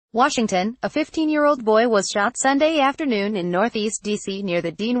Washington, a 15-year-old boy was shot Sunday afternoon in northeast D.C. near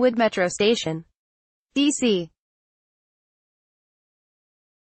the Deanwood Metro Station, D.C.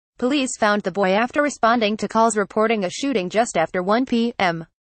 Police found the boy after responding to calls reporting a shooting just after 1 p.m.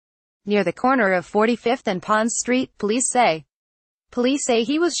 near the corner of 45th and Pond Street, police say. Police say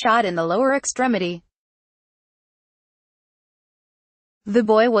he was shot in the lower extremity. The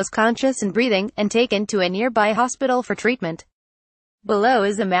boy was conscious and breathing, and taken to a nearby hospital for treatment. Below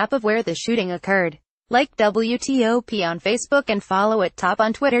is a map of where the shooting occurred. Like WTOP on Facebook and follow at Top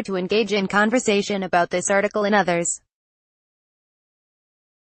on Twitter to engage in conversation about this article and others.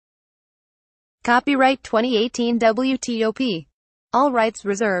 Copyright 2018 WTOP. All rights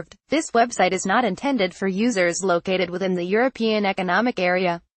reserved. This website is not intended for users located within the European Economic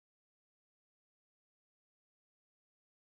Area.